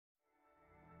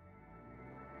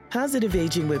Positive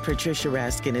Aging with Patricia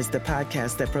Raskin is the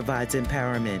podcast that provides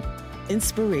empowerment,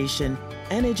 inspiration,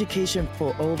 and education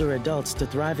for older adults to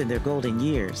thrive in their golden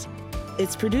years.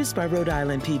 It's produced by Rhode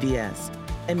Island PBS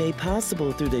and made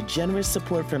possible through the generous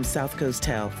support from South Coast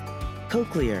Health,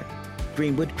 Cochlear,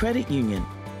 Greenwood Credit Union,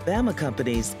 Bama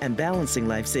Companies, and Balancing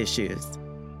Life's Issues.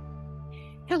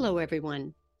 Hello,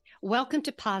 everyone. Welcome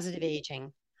to Positive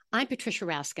Aging. I'm Patricia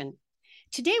Raskin.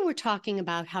 Today, we're talking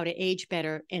about how to age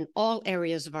better in all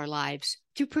areas of our lives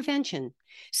through prevention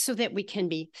so that we can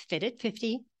be fit at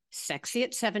 50, sexy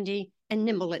at 70, and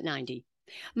nimble at 90.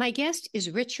 My guest is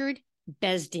Richard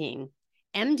Besdine,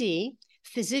 MD,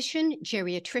 physician,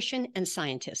 geriatrician, and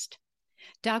scientist.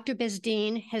 Dr.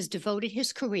 Besdine has devoted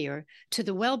his career to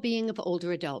the well-being of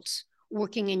older adults,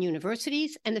 working in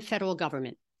universities and the federal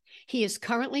government. He is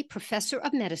currently professor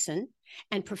of medicine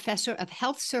and professor of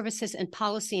health services and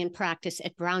policy and practice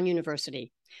at Brown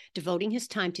University, devoting his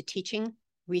time to teaching,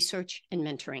 research, and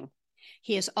mentoring.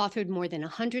 He has authored more than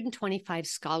 125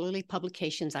 scholarly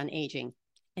publications on aging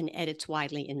and edits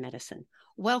widely in medicine.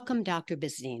 Welcome, Dr.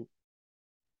 Besdine.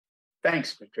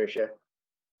 Thanks, Patricia.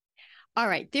 All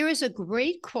right, there is a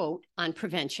great quote on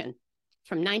prevention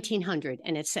from 1900,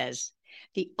 and it says,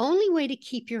 "The only way to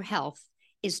keep your health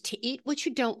is to eat what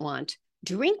you don't want,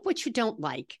 drink what you don't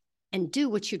like, and do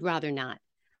what you'd rather not."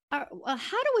 Well,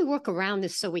 how do we work around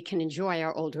this so we can enjoy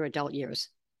our older adult years?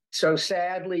 So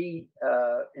sadly,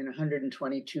 in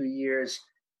 122 years,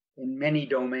 in many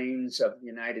domains of the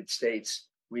United States,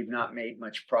 we've not made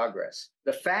much progress.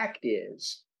 The fact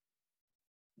is,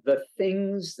 the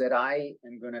things that I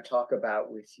am going to talk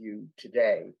about with you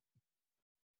today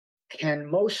can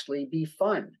mostly be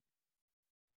fun.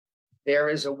 There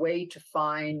is a way to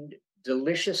find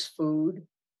delicious food,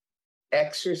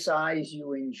 exercise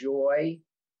you enjoy.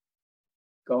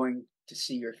 Going to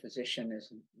see your physician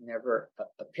is never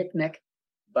a picnic,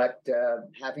 but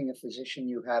having a physician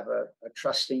you have a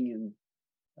trusting and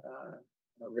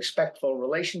a respectful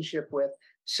relationship with.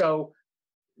 So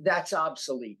that's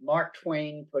obsolete. Mark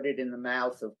Twain put it in the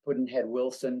mouth of Pudd'nhead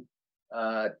Wilson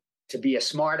to be a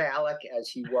smart aleck as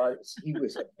he was. He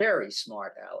was a very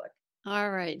smart aleck.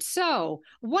 All right. So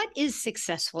what is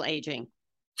successful aging?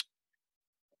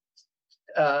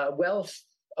 Well,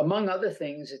 among other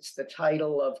things, it's the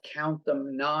title of, count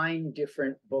them, 9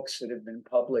 different books that have been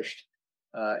published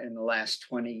in the last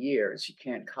 20 years. You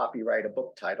can't copyright a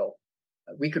book title.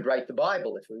 We could write the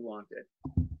Bible if we wanted.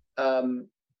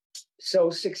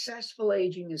 So successful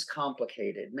aging is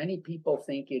complicated. Many people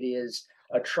think it is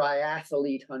a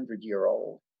triathlete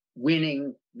 100-year-old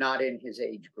winning not in his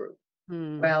age group.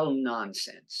 Well,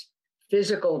 nonsense.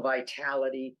 Physical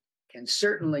vitality can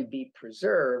certainly be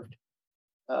preserved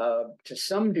to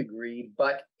some degree,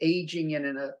 but aging in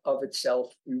and of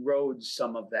itself erodes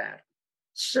some of that.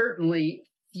 Certainly,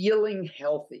 feeling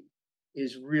healthy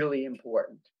is really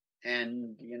important.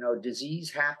 And,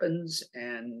 disease happens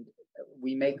and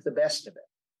we make the best of it.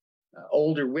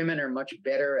 Older women are much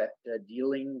better at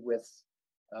dealing with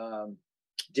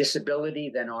disability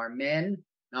than are men.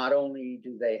 Not only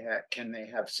can they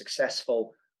have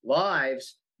successful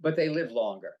lives, but they live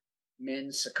longer. Men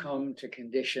succumb to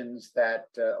conditions that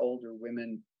older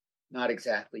women not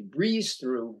exactly breeze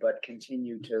through, but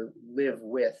continue to live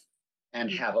with and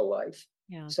have a life.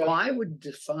 Yeah. So I would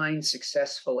define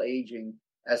successful aging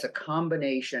as a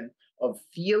combination of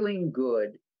feeling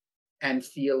good and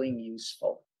feeling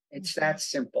useful. It's that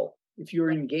simple. If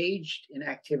you're engaged in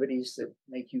activities that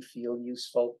make you feel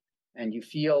useful and you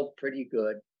feel pretty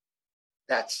good,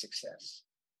 that's success.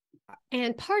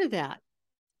 And part of that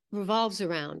revolves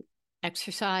around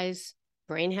exercise,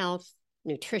 brain health,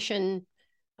 nutrition,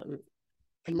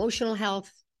 emotional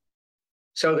health.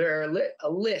 So there are a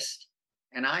list,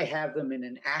 and I have them in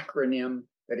an acronym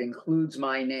that includes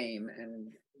my name,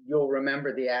 and you'll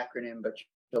remember the acronym, but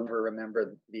you'll never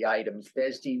remember the items.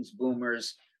 Besdine's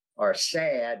boomers are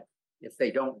sad if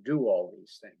they don't do all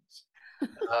these things.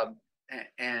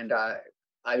 And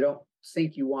I don't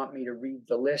think you want me to read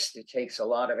the list. It takes a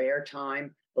lot of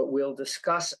airtime, but we'll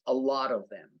discuss a lot of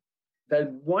them.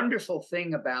 The wonderful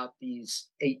thing about these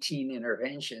 18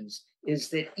 interventions is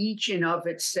that each in of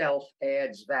itself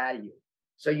adds value.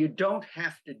 So you don't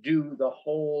have to do the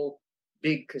whole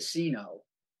big casino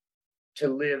to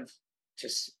live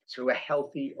to a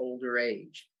healthy older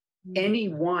age. Any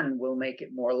one will make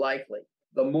it more likely.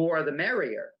 The more, the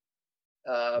merrier.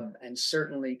 And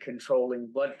certainly controlling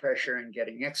blood pressure and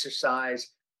getting exercise,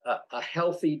 a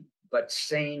healthy but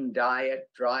sane diet,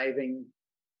 driving,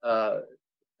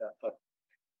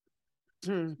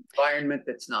 environment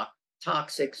that's not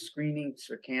toxic, screenings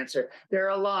for cancer. There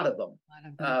are a lot of them.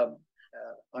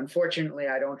 Unfortunately,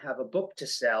 I don't have a book to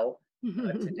sell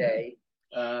today.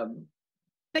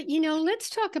 But, you know, let's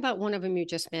talk about one of them you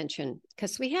just mentioned,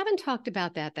 because we haven't talked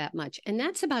about that much. And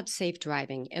that's about safe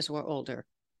driving as we're older.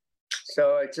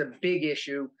 So it's a big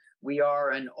issue. We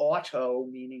are an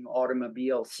meaning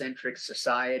automobile-centric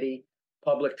society.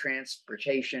 Public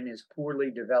transportation is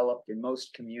poorly developed in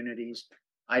most communities.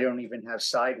 I don't even have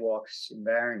sidewalks in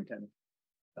Barrington.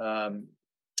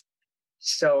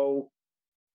 So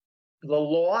the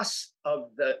loss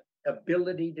of the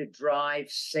ability to drive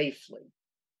safely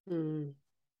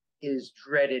is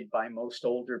dreaded by most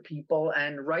older people,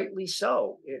 and rightly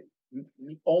so. It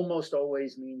almost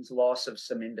always means loss of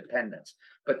some independence.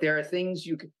 But there are things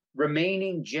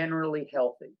remaining generally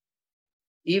healthy.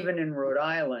 Even in Rhode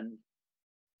Island,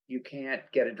 you can't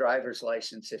get a driver's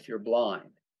license if you're blind.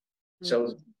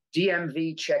 So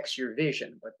DMV checks your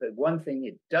vision, but the one thing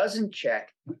it doesn't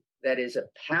check that is a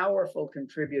powerful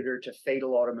contributor to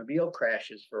fatal automobile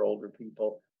crashes for older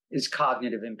people is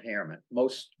cognitive impairment,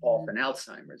 most often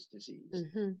Alzheimer's disease.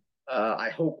 I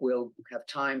hope we'll have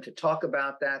time to talk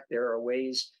about that. There are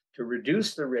ways to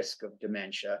reduce the risk of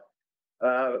dementia,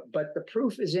 but the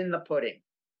proof is in the pudding.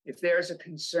 If there's a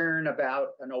concern about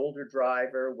an older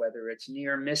driver, whether it's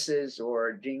near misses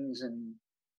or dings and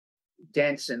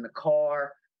dents in the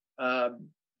car,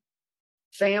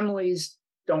 families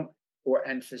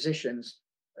and physicians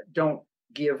don't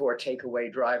give or take away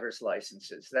driver's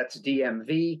licenses. That's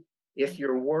DMV. If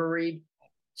you're worried,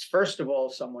 first of all,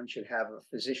 someone should have a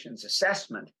physician's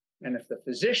assessment. And if the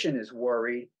physician is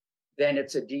worried, then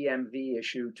it's a DMV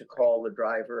issue to call the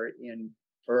driver in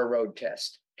for a road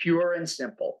test. Pure and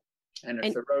simple. And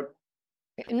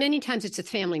many times it's a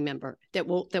family member that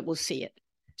will see it.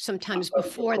 Sometimes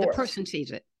before the person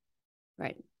sees it.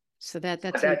 Right. So that's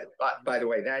by the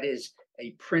way, that is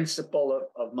a principle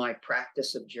of my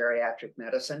practice of geriatric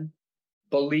medicine.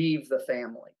 Believe the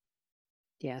family.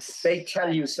 Yes. If they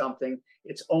tell you something,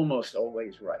 it's almost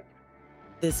always right.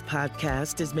 This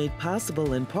podcast is made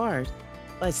possible in part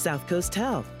by South Coast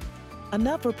Health, a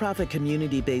not-for-profit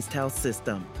community-based health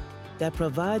system that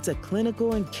provides a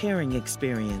clinical and caring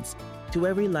experience to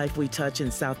every life we touch in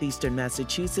southeastern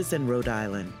Massachusetts and Rhode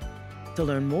Island. To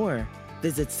learn more,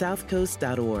 visit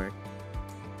southcoast.org.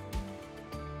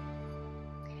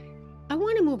 I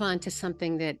want to move on to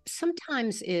something that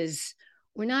sometimes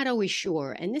we're not always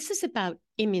sure, and this is about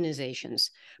immunizations,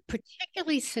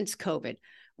 particularly since COVID.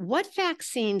 What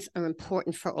vaccines are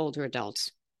important for older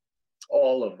adults?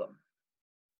 All of them.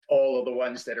 All of the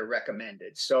ones that are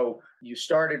recommended. So you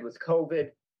started with COVID.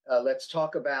 Let's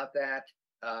talk about that.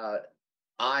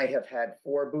 I have had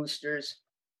 4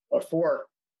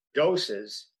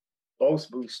 doses, both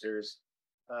boosters,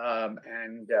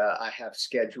 and I have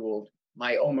scheduled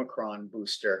my Omicron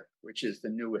booster, which is the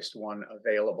newest one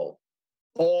available.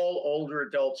 All older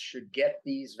adults should get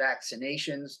these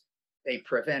vaccinations. They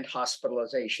prevent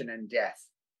hospitalization and death.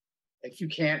 If you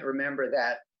can't remember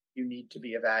that, you need to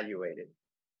be evaluated.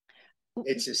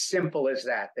 It's as simple as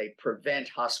that. They prevent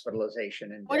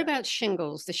hospitalization and death. What about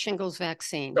shingles, the shingles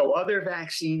vaccine? So other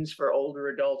vaccines for older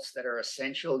adults that are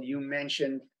essential, you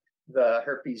mentioned the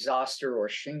herpes zoster or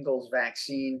shingles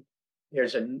vaccine.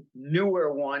 There's a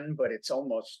newer one, but it's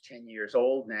almost 10 years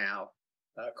old now,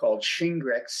 called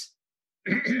Shingrix.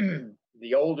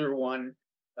 The older one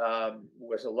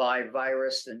was a live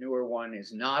virus. The newer one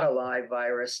is not a live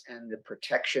virus, and the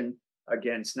protection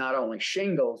against not only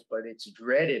shingles, but its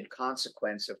dreaded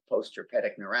consequence of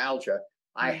post-herpetic neuralgia.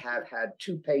 I have had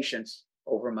 2 patients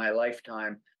over my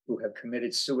lifetime who have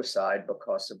committed suicide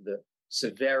because of the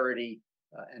severity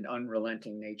and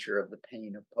unrelenting nature of the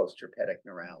pain of post-herpetic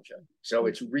neuralgia. So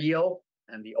it's real,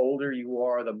 and the older you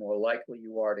are, the more likely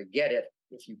you are to get it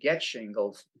if you get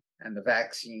shingles, and the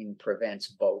vaccine prevents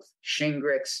both.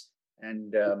 Shingrix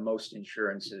and most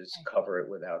insurances cover it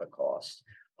without a cost.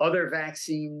 Other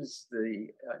vaccines, the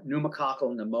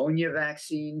pneumococcal pneumonia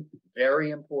vaccine,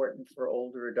 very important for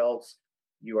older adults.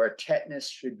 Your tetanus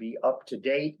should be up to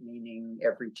date, meaning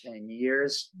every 10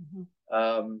 years.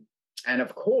 And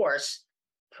of course,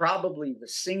 probably the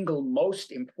single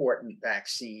most important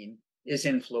vaccine is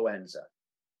influenza.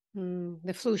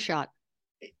 The flu shot.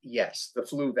 Yes, the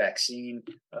flu vaccine.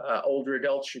 Older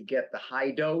adults should get the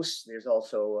high dose. There's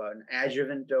also an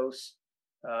adjuvant dose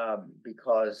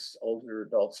because older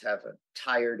adults have a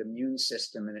tired immune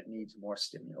system and it needs more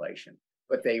stimulation.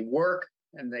 But they work,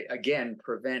 and they, again,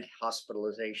 prevent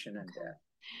hospitalization and death.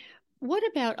 What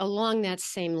about along that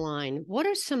same line? What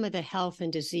are some of the health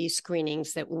and disease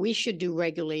screenings that we should do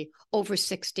regularly over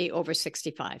 60, over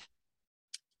 65?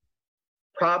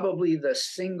 Probably the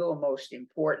single most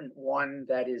important one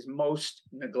that is most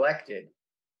neglected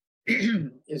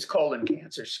is colon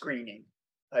cancer screening,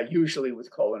 usually with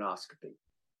colonoscopy.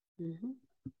 Mm-hmm.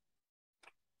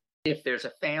 If there's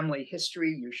a family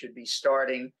history, you should be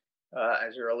starting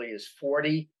as early as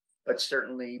 40, but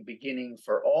certainly beginning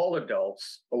for all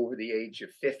adults over the age of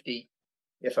 50.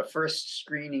 If a first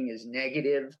screening is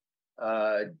negative,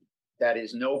 that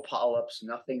is no polyps,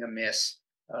 nothing amiss,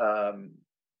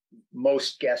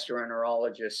 most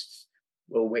gastroenterologists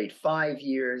will wait 5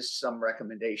 years. Some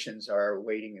recommendations are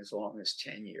waiting as long as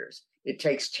 10 years. It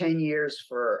takes 10 years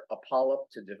for a polyp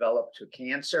to develop to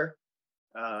cancer,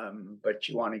 but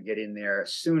you want to get in there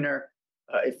sooner.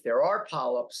 If there are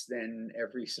polyps, then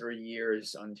every 3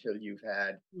 years until you've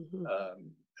had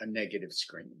a negative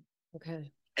screening. Okay.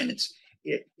 And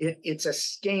it's a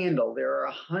scandal. There are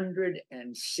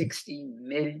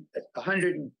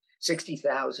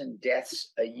 160,000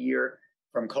 deaths a year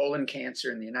from colon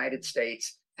cancer in the United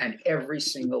States, and every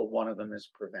single one of them is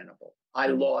preventable. I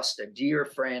lost a dear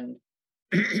friend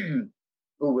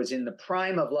who was in the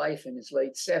prime of life in his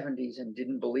late 70s and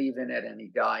didn't believe in it, and he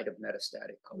died of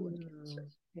metastatic colon cancer.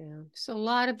 Yeah. So a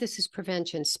lot of this is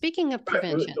prevention. Speaking of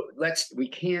prevention, we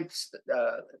can't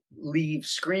leave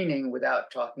screening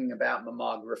without talking about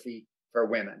mammography for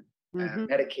women.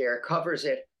 Medicare covers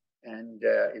it, and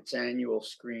it's annual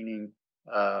screening,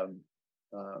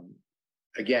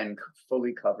 again,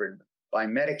 fully covered by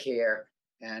Medicare.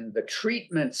 And the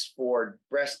treatments for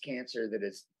breast cancer that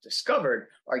is discovered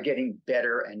are getting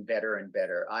better and better and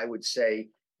better. I would say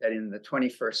that in the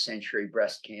 21st century,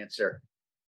 breast cancer,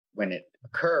 when it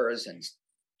occurs, and it's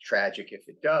tragic if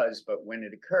it does, but when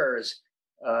it occurs,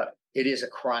 it is a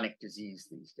chronic disease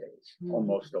these days,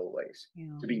 almost always,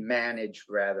 to be managed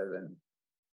rather than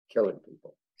killing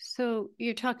people. So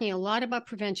you're talking a lot about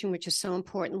prevention, which is so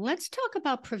important. Let's talk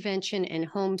about prevention and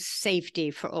home safety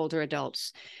for older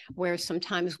adults, where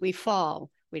sometimes we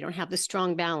fall. We don't have the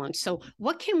strong balance. So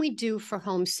what can we do for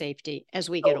home safety as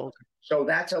we get older? So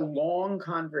that's a long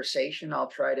conversation. I'll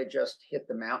try to just hit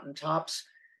the mountaintops.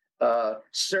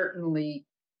 Certainly,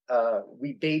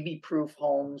 we baby-proof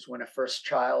homes when a first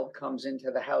child comes into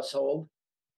the household.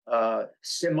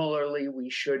 Similarly,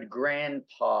 we should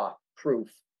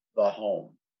grandpa-proof the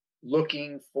home,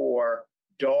 looking for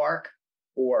dark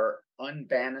or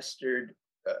unbanistered,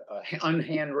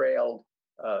 unhandrailed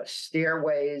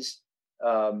stairways,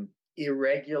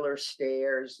 irregular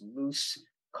stairs, loose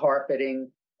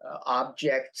carpeting,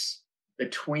 objects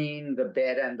between the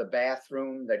bed and the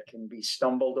bathroom that can be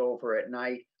stumbled over at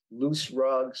night, loose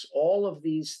rugs. All of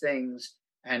these things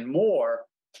and more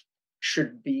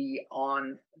should be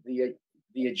on the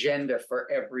agenda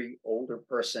for every older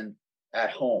person at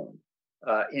home.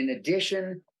 In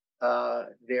addition,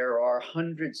 there are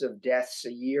hundreds of deaths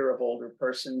a year of older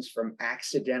persons from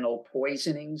accidental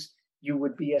poisonings. You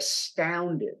would be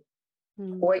astounded.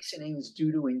 Poisonings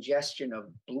due to ingestion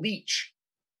of bleach.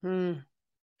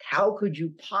 How could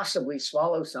you possibly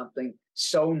swallow something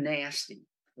so nasty?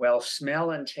 Well,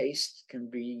 smell and taste can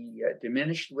be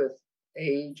diminished with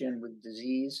age and with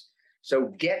disease. So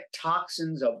get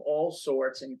toxins of all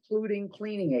sorts, including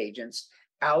cleaning agents,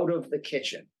 out of the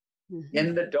kitchen.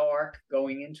 In the dark,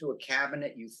 going into a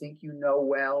cabinet you think you know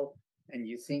well, and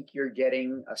you think you're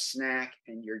getting a snack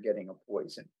and you're getting a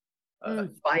poison.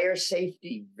 Fire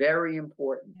safety, very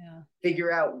important.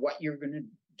 Figure out what you're going to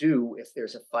do if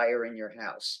there's a fire in your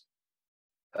house.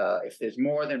 If there's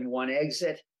more than one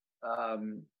exit,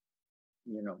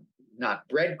 not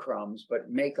breadcrumbs, but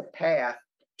make a path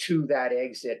to that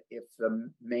exit if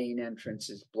the main entrance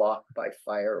is blocked by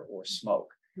fire or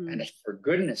smoke. And if, for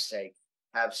goodness sake,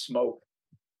 have smoke,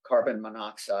 carbon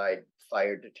monoxide,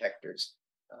 fire detectors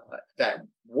that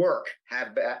work,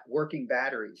 have working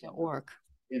batteries that work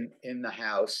in the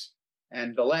house.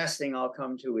 And the last thing I'll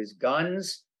come to is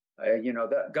guns.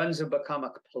 The guns have become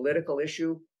a political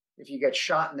issue. If you get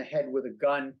shot in the head with a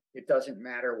gun, it doesn't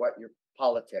matter what your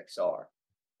politics are.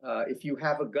 If you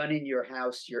have a gun in your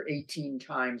house, you're 18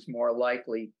 times more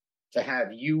likely to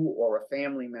have you or a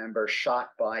family member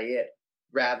shot by it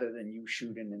rather than you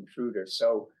shoot an intruder.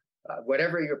 So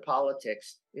whatever your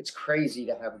politics, it's crazy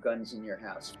to have guns in your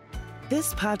house.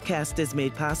 This podcast is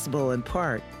made possible in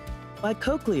part by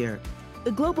Cochlear,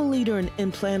 the global leader in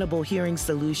implantable hearing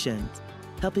solutions,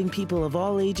 helping people of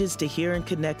all ages to hear and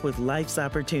connect with life's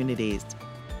opportunities.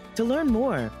 To learn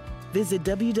more, visit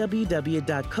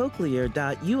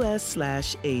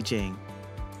www.cochlear.us/aging.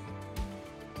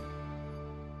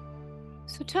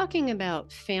 So talking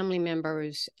about family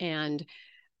members and,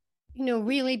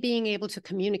 really being able to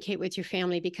communicate with your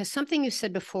family, because something you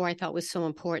said before I thought was so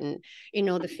important.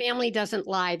 The family doesn't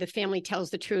lie. The family tells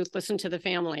the truth. Listen to the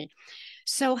family.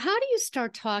 So how do you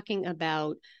start talking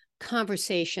about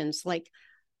conversations, like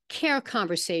care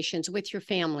conversations with your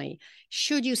family?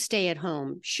 Should you stay at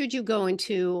home? Should you go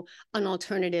into an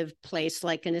alternative place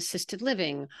like an assisted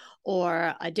living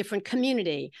or a different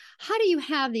community? How do you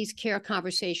have these care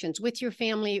conversations with your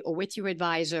family or with your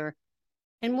advisor?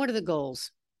 And what are the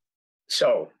goals?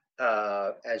 So,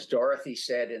 as Dorothy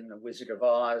said in The Wizard of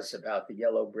Oz about the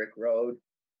yellow brick road,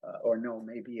 or no,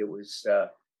 maybe it was the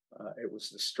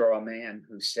straw man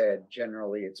who said,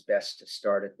 generally, it's best to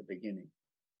start at the beginning.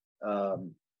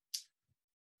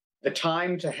 The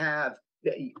time to have,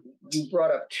 you brought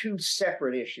up two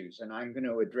separate issues, and I'm going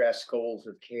to address goals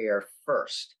of care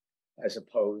first, as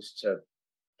opposed to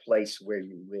place where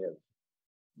you live.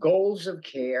 Goals of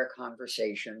care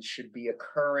conversations should be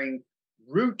occurring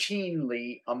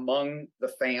routinely among the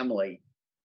family,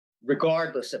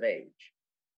 regardless of age,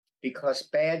 because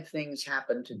bad things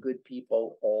happen to good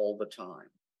people all the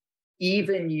time.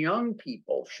 Even young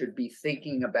people should be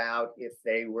thinking about if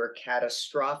they were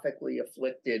catastrophically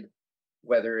afflicted,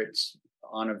 whether it's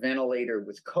on a ventilator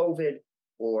with COVID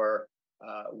or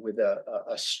with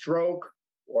a stroke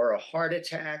or a heart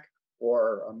attack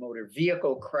or a motor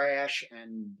vehicle crash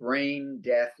and brain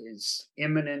death is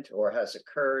imminent or has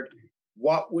occurred.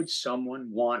 What would someone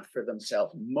want for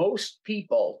themselves? Most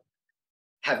people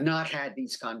have not had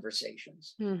these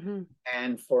conversations. Mm-hmm.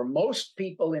 And for most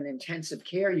people in intensive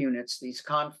care units, these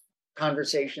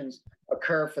conversations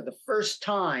occur for the first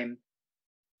time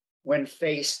when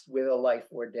faced with a life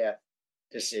or death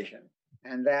decision.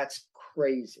 And that's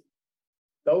crazy.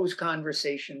 Those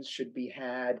conversations should be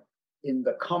had in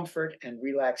the comfort and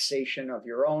relaxation of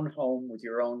your own home with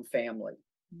your own family.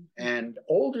 Mm-hmm. And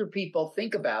older people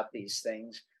think about these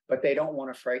things, but they don't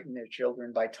want to frighten their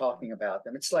children by talking about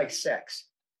them. It's like sex.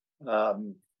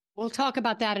 We'll talk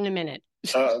about that in a minute.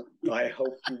 I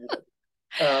hope you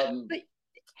would.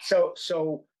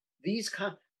 So these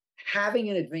having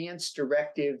an advance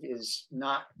directive is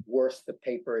not worth the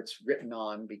paper it's written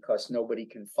on because nobody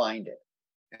can find it.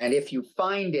 And if you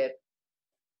find it,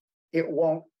 it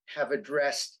won't have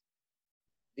addressed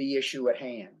the issue at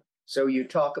hand. So you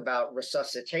talk about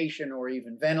resuscitation or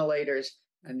even ventilators,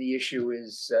 and the issue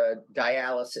is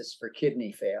dialysis for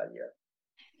kidney failure.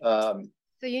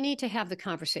 So you need to have the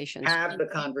conversations.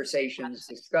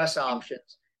 Discuss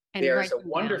options. And there's a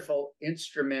wonderful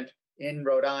instrument in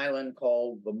Rhode Island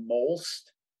called the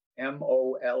MOLST,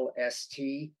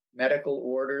 MOLST, Medical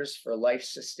Orders for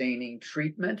Life-Sustaining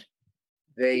Treatment.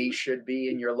 They should be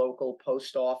in your local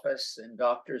post office and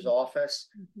doctor's office,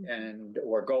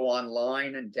 or go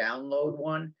online and download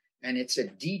one. And it's a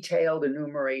detailed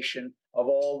enumeration of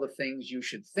all the things you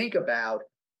should think about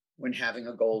when having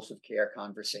a goals of care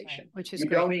conversation. Right, which is you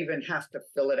great. Don't even have to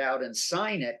fill it out and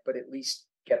sign it, but at least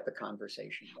get the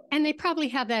conversation going. And they probably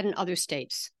have that in other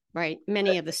states, right?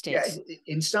 Many of the states. Yeah,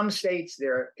 in some states,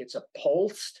 it's a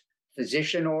POLST,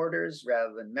 physician orders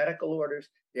rather than medical orders.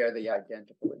 They're the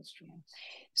identical instruments.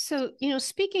 So,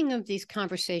 speaking of these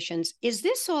conversations, is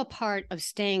this all part of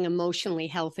staying emotionally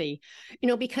healthy?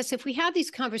 Because if we have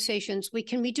these conversations, we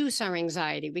can reduce our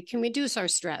anxiety, we can reduce our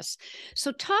stress.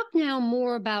 So talk now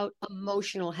more about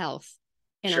emotional health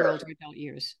in our older adult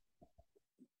years.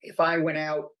 If I went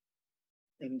out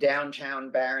in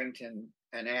downtown Barrington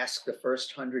and asked the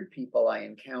first 100 people I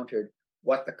encountered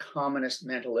what the commonest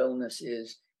mental illness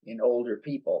is in older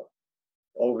people,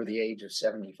 over the age of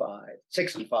 75.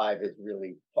 65 is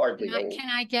really hardly old. Can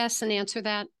I guess and answer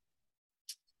that?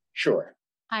 Sure.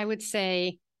 I would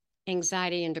say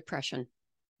anxiety and depression.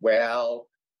 Well,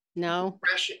 no.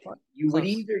 Depression. You would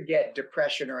either get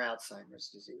depression or Alzheimer's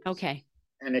disease. Okay.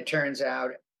 And it turns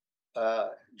out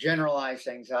generalized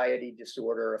anxiety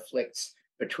disorder afflicts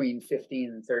between 15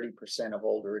 and 30% of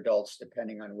older adults,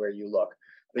 depending on where you look.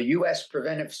 The U.S.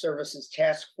 Preventive Services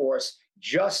Task Force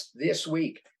just this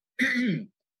week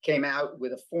came out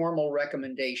with a formal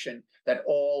recommendation that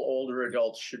all older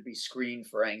adults should be screened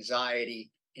for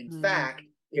anxiety. In fact,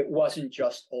 it wasn't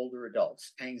just older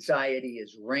adults. Anxiety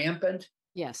is rampant.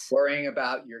 Yes. Worrying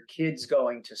about your kids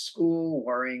going to school,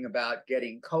 worrying about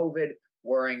getting COVID,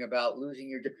 worrying about losing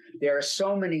your... There are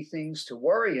so many things to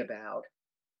worry about.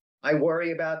 I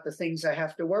worry about the things I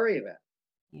have to worry about.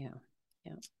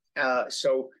 Yeah.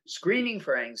 So screening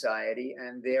for anxiety,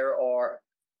 and there are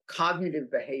cognitive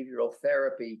behavioral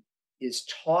therapy is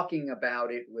talking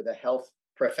about it with a health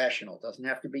professional. It doesn't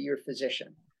have to be your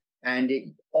physician. And it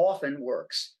often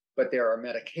works, but there are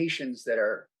medications that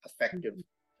are effective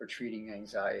for treating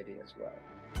anxiety as well.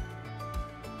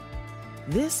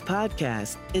 This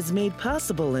podcast is made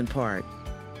possible in part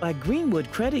by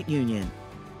Greenwood Credit Union,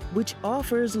 which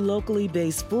offers locally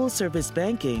based full-service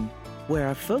banking where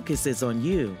our focus is on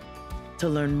you. To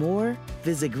learn more,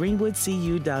 visit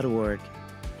greenwoodcu.org.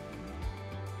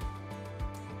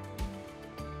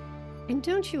 And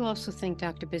don't you also think,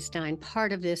 Dr. Besdine,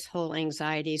 part of this whole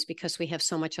anxiety is because we have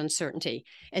so much uncertainty,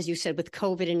 as you said, with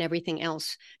COVID and everything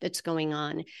else that's going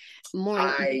on?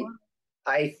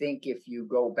 I think if you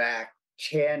go back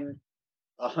 10,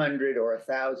 100, or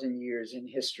 1,000 years in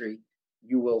history,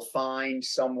 you will find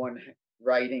someone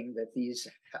writing that these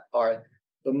are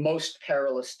the most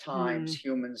perilous times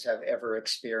humans have ever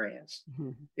experienced.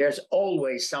 There's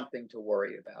always something to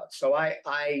worry about. So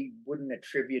I wouldn't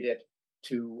attribute it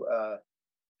to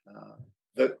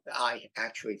I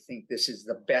actually think this is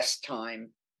the best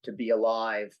time to be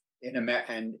alive in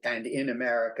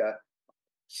America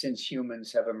since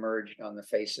humans have emerged on the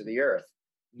face of the earth.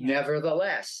 Yeah.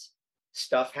 Nevertheless,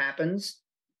 stuff happens,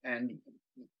 and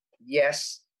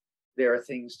yes, there are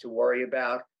things to worry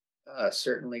about.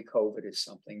 Certainly, COVID is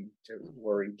something to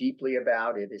worry deeply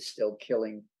about. It is still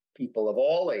killing people of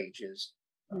all ages,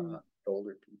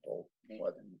 older people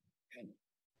more than any.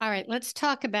 All right, let's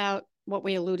talk about what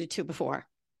we alluded to before.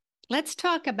 Let's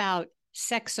talk about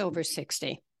sex over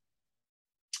 60.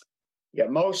 Yeah,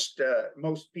 most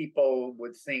people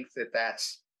would think that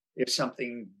there's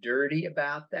something dirty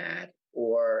about that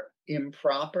or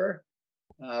improper.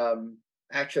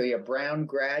 Actually, a Brown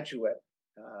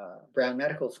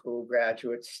Medical School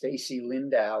graduate, Stacy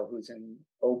Lindau, who's an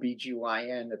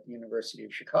OBGYN at the University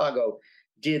of Chicago,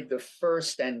 did the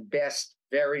first and best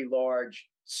very large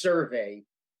survey,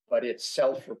 but it's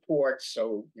self-reports,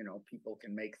 so people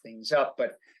can make things up.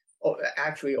 But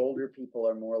actually, older people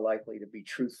are more likely to be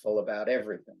truthful about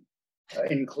everything,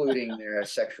 including their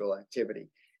sexual activity.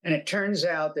 And it turns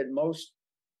out that most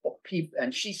people,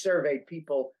 and she surveyed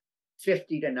people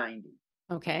 50 to 90.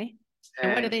 Okay.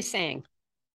 And what are they saying?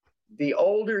 The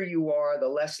older you are, the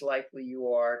less likely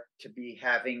you are to be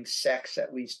having sex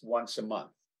at least once a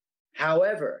month.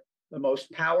 However, the most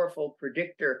powerful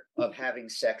predictor of having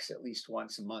sex at least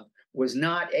once a month was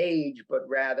not age, but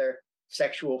rather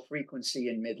sexual frequency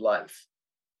in midlife.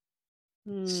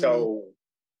 So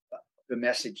the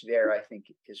message there, I think,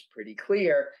 is pretty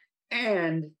clear.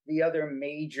 And the other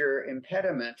major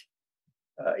impediment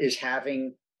is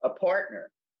having a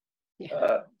partner.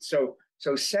 Yeah. So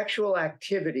sexual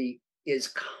activity is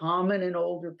common in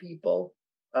older people,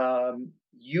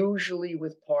 usually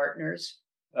with partners,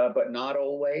 but not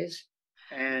always.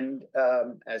 And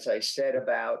as I said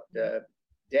about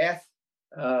death,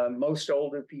 most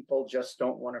older people just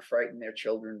don't want to frighten their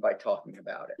children by talking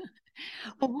about it.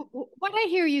 Well, what I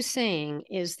hear you saying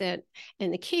is that,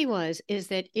 and the key is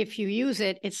that if you use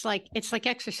it, it's like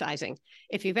exercising.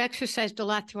 If you've exercised a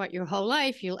lot throughout your whole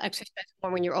life, you'll exercise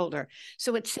more when you're older.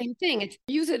 So it's the same thing. It's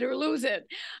use it or lose it.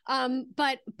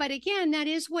 But again, that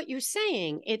is what you're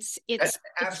saying. It's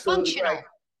functional.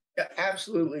 Right.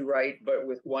 Absolutely right, but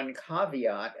with one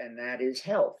caveat, and that is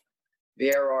health.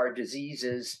 There are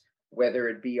diseases, whether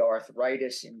it be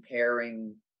arthritis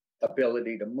impairing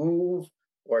ability to move,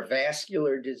 or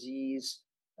vascular disease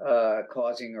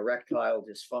causing erectile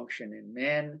dysfunction in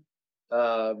men,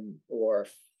 or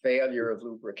failure of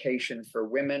lubrication for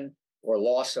women, or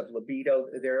loss of libido.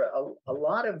 There are a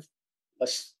lot of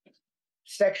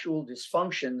sexual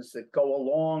dysfunctions that go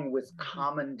along with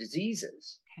common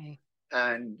diseases. Okay.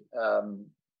 And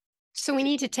so we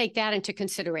need to take that into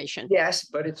consideration. Yes,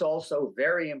 but it's also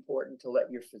very important to let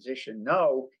your physician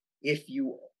know if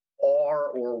you are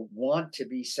or want to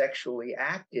be sexually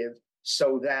active,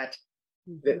 so that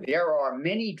there are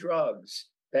many drugs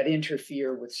that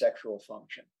interfere with sexual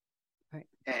function. Right.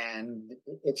 And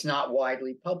it's not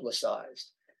widely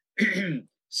publicized.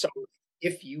 So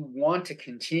if you want to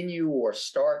continue or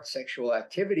start sexual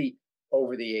activity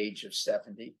over the age of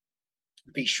 70,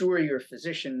 be sure your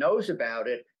physician knows about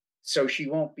it, so she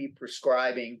won't be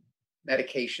prescribing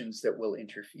medications that will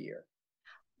interfere.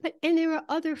 And there are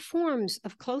other forms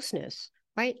of closeness,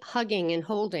 right? Hugging and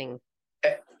holding.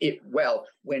 Well,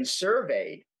 when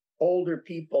surveyed, older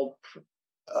people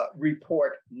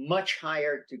report much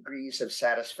higher degrees of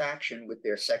satisfaction with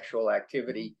their sexual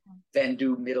activity than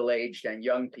do middle-aged and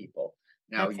young people.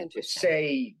 Now, you could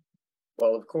say,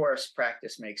 well, of course,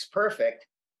 practice makes perfect.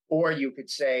 Or you could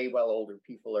say, well, older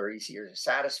people are easier to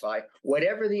satisfy.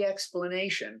 Whatever the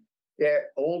explanation,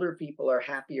 older people are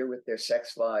happier with their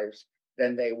sex lives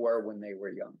than they were when they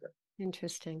were younger.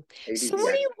 Interesting. So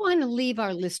what do you want to leave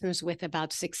our listeners with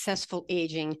about successful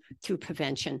aging through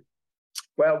prevention?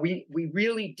 Well, we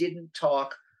really didn't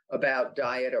talk about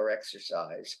diet or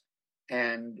exercise.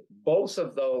 And both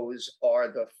of those are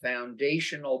the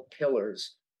foundational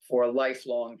pillars for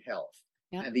lifelong health.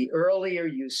 Yep. And the earlier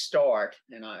you start,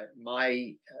 and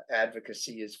my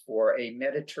advocacy is for a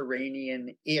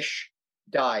Mediterranean-ish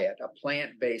diet, a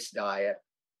plant-based diet,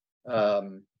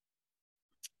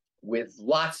 with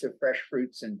lots of fresh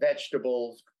fruits and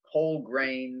vegetables, whole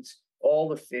grains, all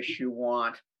the fish you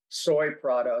want, soy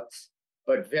products,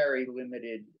 but very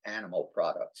limited animal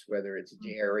products, whether it's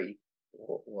dairy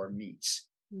or meats.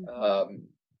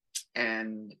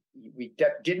 And we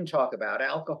didn't talk about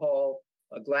alcohol.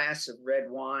 A glass of red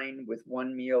wine with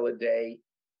one meal a day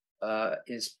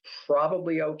is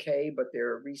probably okay, but there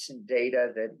are recent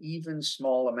data that even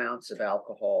small amounts of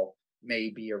alcohol may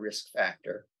be a risk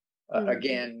factor.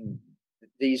 Again,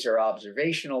 these are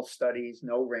observational studies,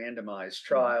 no randomized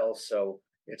trials, so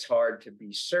it's hard to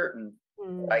be certain.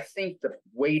 But I think the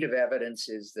weight of evidence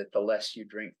is that the less you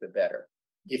drink, the better,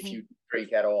 if you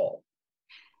drink at all.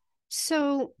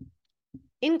 So,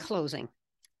 in closing,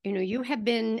 you have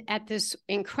been at this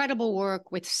incredible work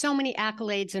with so many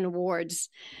accolades and awards,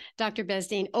 Dr.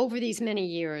 Besdine, over these many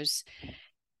years.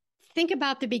 Think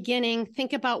about the beginning.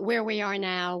 Think about where we are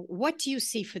now. What do you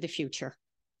see for the future?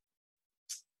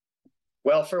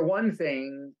 Well, for one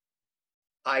thing,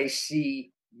 I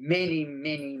see many,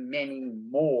 many, many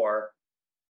more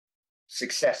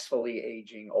successfully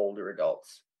aging older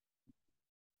adults.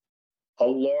 A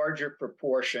larger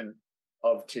proportion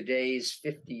of today's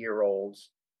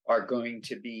 50-year-olds are going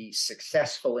to be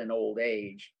successful in old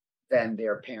age than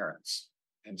their parents,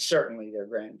 and certainly their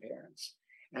grandparents.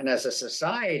 And as a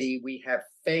society, we have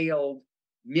failed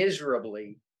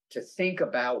miserably to think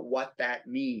about what that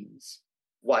means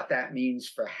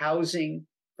for housing,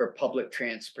 for public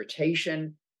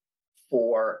transportation,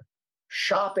 for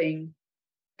shopping,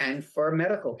 and for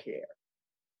medical care.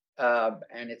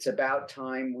 And it's about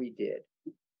time we did.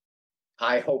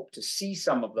 I hope to see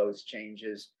some of those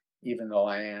changes, even though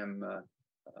I am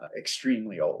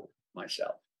extremely old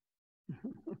myself.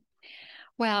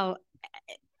 Well,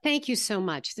 thank you so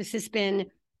much. This has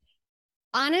been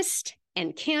honest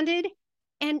and candid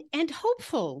and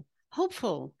hopeful.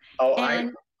 Oh,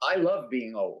 and I love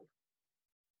being old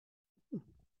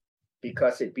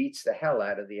because it beats the hell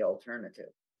out of the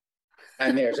alternative.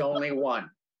 And there's only one,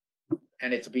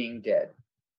 and it's being dead.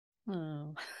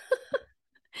 Oh.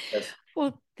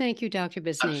 Well, thank you, Dr.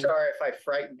 Besdine. I'm sorry if I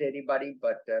frightened anybody,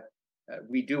 but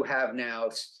we do have now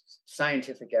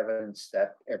scientific evidence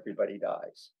that everybody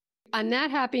dies. On that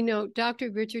happy note,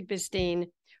 Dr. Richard Besdine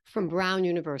from Brown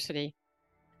University.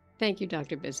 Thank you,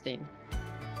 Dr. Besdine.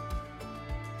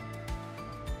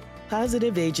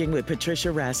 Positive Aging with Patricia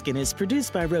Raskin is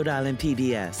produced by Rhode Island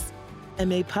PBS and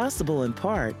made possible in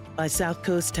part by South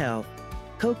Coast Health,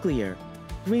 Cochlear,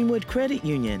 Greenwood Credit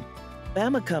Union,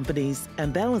 Bama Companies,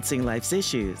 and Balancing Life's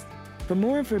Issues. For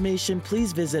more information,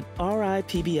 please visit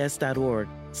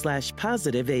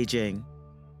ripbs.org/positiveaging.